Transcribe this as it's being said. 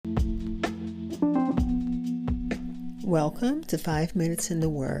Welcome to 5 Minutes in the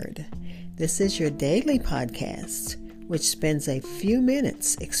Word. This is your daily podcast, which spends a few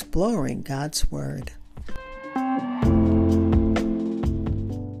minutes exploring God's Word.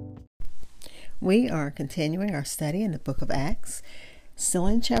 We are continuing our study in the book of Acts, still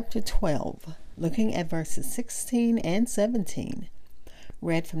in chapter 12, looking at verses 16 and 17,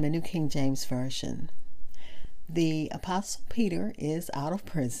 read from the New King James Version. The Apostle Peter is out of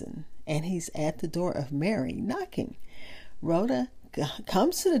prison, and he's at the door of Mary knocking. Rhoda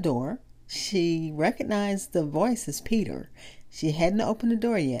comes to the door. She recognized the voice as Peter. She hadn't opened the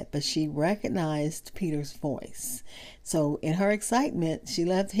door yet, but she recognized Peter's voice. So in her excitement, she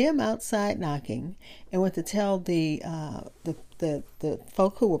left him outside knocking and went to tell the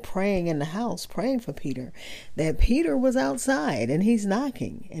folk who were praying in the house, praying for Peter, that Peter was outside and he's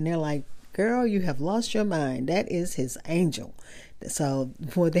knocking. And they're like, "Girl, you have lost your mind. That is his angel." So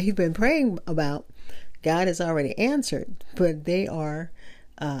what they've been praying about, God has already answered, but they are,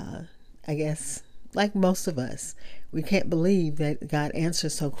 I guess, like most of us, we can't believe that God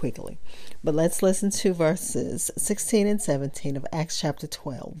answers so quickly. But let's listen to verses 16 and 17 of Acts chapter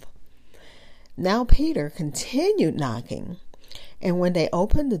 12. Now Peter continued knocking, and when they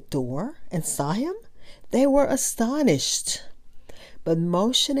opened the door and saw him, they were astonished. But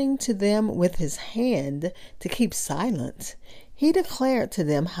motioning to them with his hand to keep silent, he declared to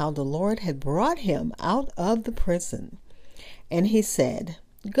them how the Lord had brought him out of the prison. And he said,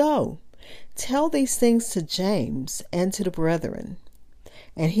 "Go, tell these things to James and to the brethren."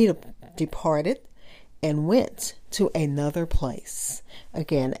 And he departed and went to another place.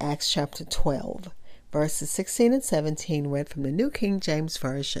 Again, Acts chapter 12, verses 16 and 17, read from the New King James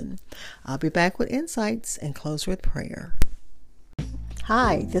Version. I'll be back with insights and close with prayer.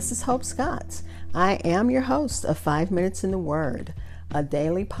 Hi, this is Hope Scott. I am your host of 5 Minutes in the Word, a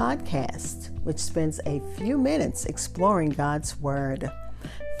daily podcast which spends a few minutes exploring God's Word.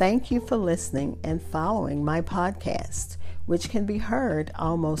 Thank you for listening and following my podcast, which can be heard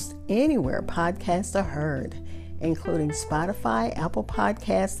almost anywhere podcasts are heard, including Spotify, Apple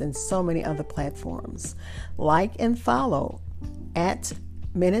Podcasts, and so many other platforms. Like and follow at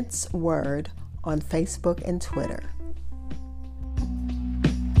Minutes Word on Facebook and Twitter.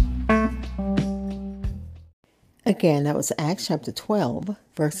 Again, that was Acts chapter 12,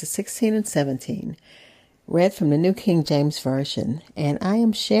 verses 16 and 17, read from the New King James Version, and I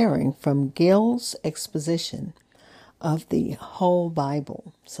am sharing from Gill's exposition of the whole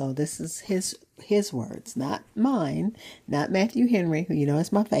Bible. So this is his words, not mine, not Matthew Henry, who you know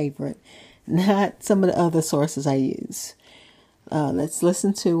is my favorite, not some of the other sources I use. Let's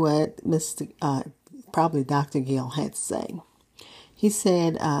listen to what probably Dr. Gill had to say. He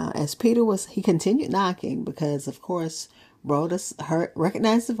said, as Peter he continued knocking because, of course, Rhoda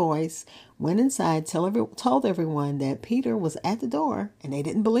recognized the voice, went inside, told everyone that Peter was at the door, and they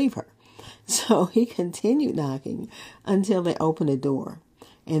didn't believe her. So he continued knocking until they opened the door.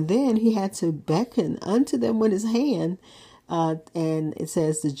 And then he had to beckon unto them with his hand. And it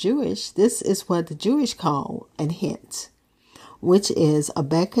says this is what the Jewish call an hint, which is a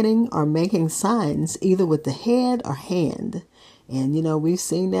beckoning or making signs either with the head or hand. And, we've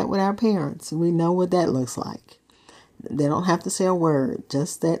seen that with our parents. We know what that looks like. They don't have to say a word.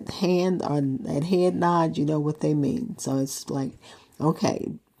 Just that hand or that head nod, you know what they mean. So it's like,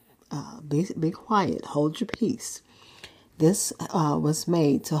 okay, be quiet. Hold your peace. This was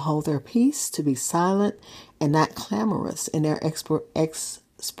made to hold their peace, to be silent and not clamorous in their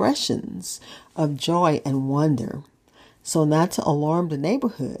expressions of joy and wonder. So not to alarm the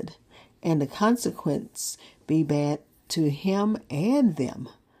neighborhood and the consequence be bad to him and them,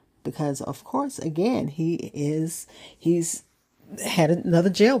 because of course, again, he's had another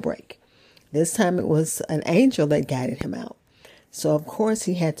jailbreak. This time it was an angel that guided him out. So of course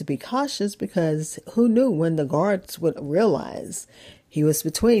he had to be cautious, because who knew when the guards would realize he was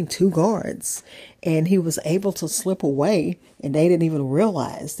between two guards, and he was able to slip away, and they didn't even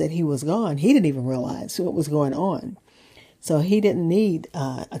realize that he was gone. He didn't even realize what was going on. So he didn't need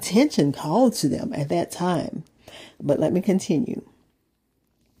attention called to them at that time. But let me continue.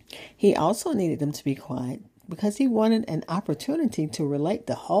 He also needed them to be quiet because he wanted an opportunity to relate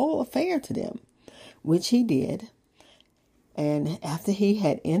the whole affair to them, which he did. And after he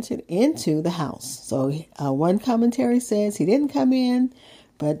had entered into the house. So one commentary says he didn't come in,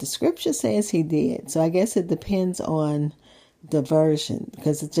 but the scripture says he did. So I guess it depends on the version,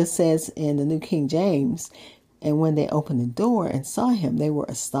 because it just says in the New King James, and when they opened the door and saw him, they were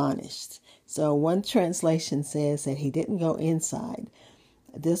astonished. So one translation says that he didn't go inside.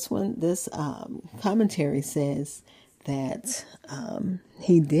 This commentary says that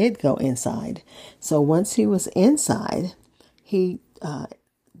he did go inside. So once he was inside, he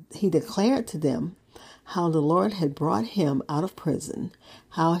declared to them how the Lord had brought him out of prison,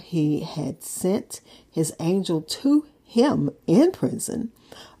 how he had sent his angel to him in prison,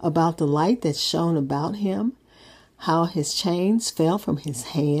 about the light that shone about him, how his chains fell from his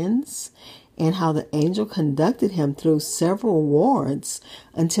hands, and how the angel conducted him through several wards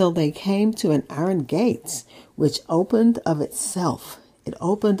until they came to an iron gate, which opened of itself. It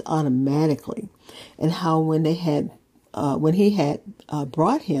opened automatically. And how when he had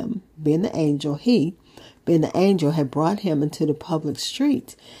brought him, being the angel had brought him into the public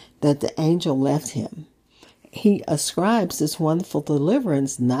street, that the angel left him. He ascribes this wonderful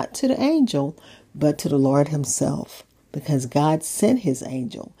deliverance not to the angel, but to the Lord himself, because God sent his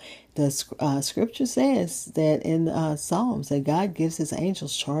angel. The scripture says that in Psalms that God gives his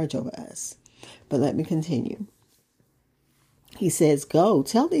angels charge over us. But let me continue. He says, "Go,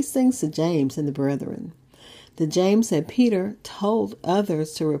 tell these things to James and the brethren." The James that Peter told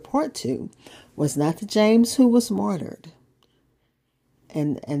others to report to was not the James who was martyred.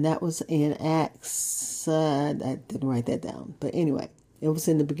 And that was in Acts. I didn't write that down. But anyway, it was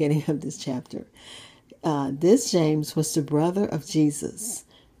in the beginning of this chapter. This James was the brother of Jesus.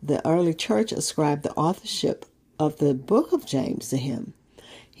 The early church ascribed the authorship of the book of James to him.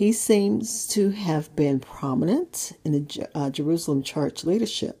 He seems to have been prominent in the Jerusalem church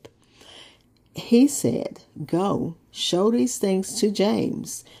leadership. He said, "Go, show these things to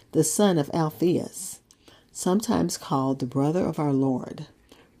James, the son of Alphaeus, sometimes called the brother of our Lord.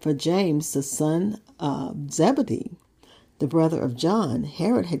 For James, the son of Zebedee, the brother of John,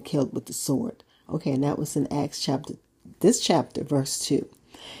 Herod had killed with the sword." Okay, and that was in Acts chapter, verse 2.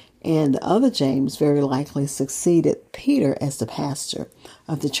 And the other James very likely succeeded Peter as the pastor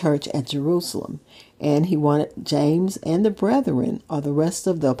of the church at Jerusalem. And he wanted James and the brethren, or the rest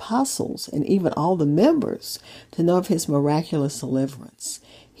of the apostles, and even all the members, to know of his miraculous deliverance.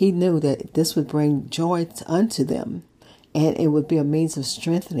 He knew that this would bring joy unto them, and it would be a means of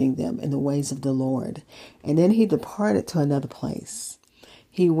strengthening them in the ways of the Lord. And then he departed to another place.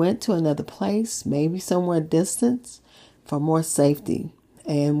 He went to another place, maybe somewhere distant, for more safety.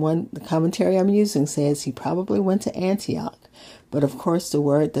 And the commentary I'm using says he probably went to Antioch. But of course, the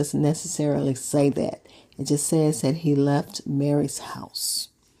word doesn't necessarily say that. It just says that he left Mary's house.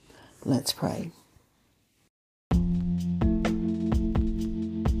 Let's pray.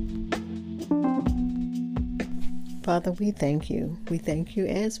 Father, we thank you. We thank you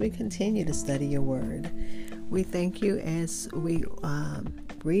as we continue to study your word. We thank you as we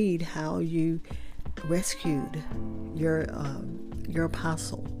read how you rescued your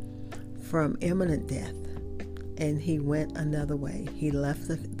apostle from imminent death, and he went another way. He left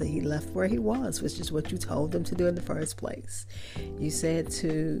where he was, which is what you told him to do in the first place. You said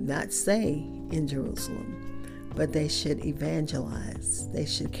to not stay in Jerusalem, but they should evangelize. They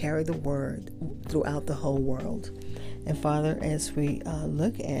should carry the word throughout the whole world. And Father, as we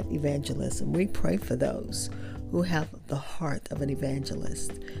look at evangelism, we pray for those who have the heart of an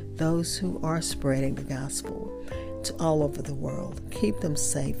evangelist, those who are spreading the gospel to all over the world. Keep them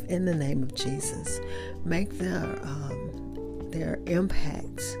safe in the name of Jesus. Make their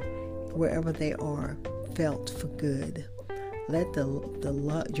impact wherever they are felt for good. Let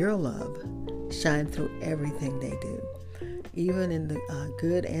your love shine through everything they do, even in the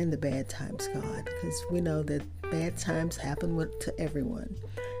good and the bad times, God, because we know that bad times happen to everyone.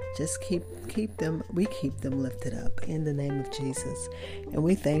 Just keep them lifted up in the name of Jesus. And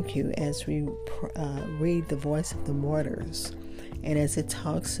we thank you as we read the voice of the martyrs, and as it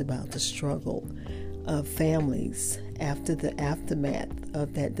talks about the struggle of families after the aftermath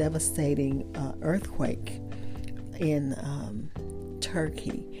of that devastating earthquake in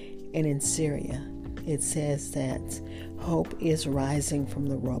Turkey and in Syria. It says that hope is rising from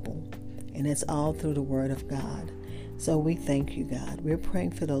the rubble, and it's all through the word of God. So we thank you, God. We're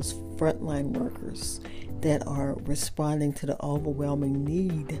praying for those frontline workers that are responding to the overwhelming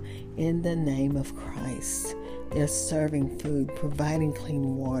need in the name of Christ. They're serving food, providing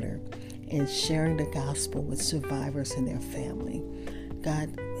clean water, and sharing the gospel with survivors and their family.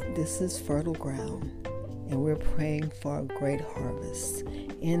 God, this is fertile ground, and we're praying for a great harvest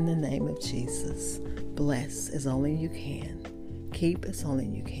in the name of Jesus. Bless as only you can. Keep as only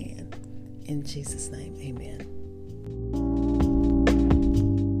you can. In Jesus' name, amen.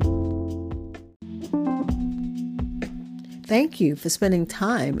 Thank you for spending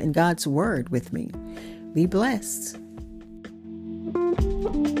time in God's Word with me. Be blessed.